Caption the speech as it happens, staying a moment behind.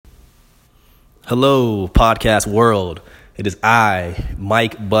Hello, podcast world. It is I,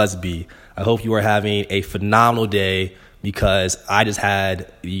 Mike Busby. I hope you are having a phenomenal day because I just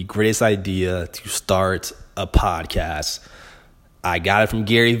had the greatest idea to start a podcast. I got it from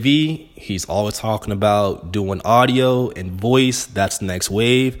Gary Vee. He's always talking about doing audio and voice. That's the next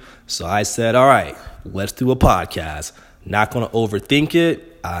wave. So I said, all right, let's do a podcast. Not going to overthink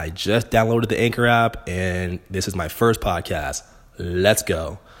it. I just downloaded the Anchor app and this is my first podcast. Let's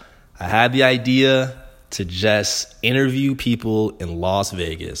go. I had the idea to just interview people in Las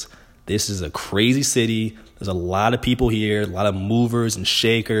Vegas. This is a crazy city. There's a lot of people here, a lot of movers and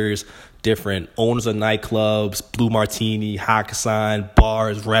shakers, different owners of nightclubs, Blue Martini, Hakkasan,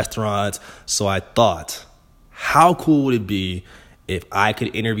 bars, restaurants. So I thought, how cool would it be if I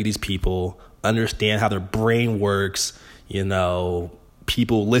could interview these people, understand how their brain works,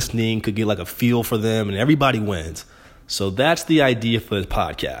 people listening could get like a feel for them and everybody wins. So that's the idea for this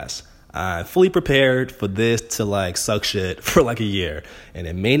podcast. I'm fully prepared for this to suck shit for a year. And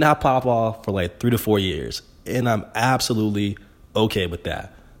it may not pop off for 3 to 4 years. And I'm absolutely okay with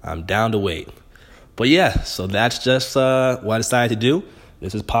that. I'm down to wait. But yeah, so that's just what I decided to do.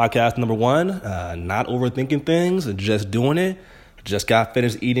 This is podcast number 1. Not overthinking things, just doing it. Just got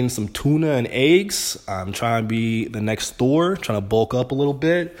finished eating some tuna and eggs. I'm trying to be the next Thor, trying to bulk up a little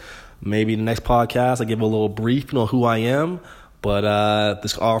bit. Maybe the next podcast I give a little brief, who I am. But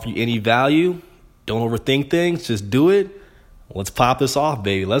this can offer you any value. Don't overthink things. Just do it. Let's pop this off,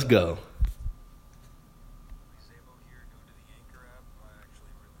 baby. Let's go.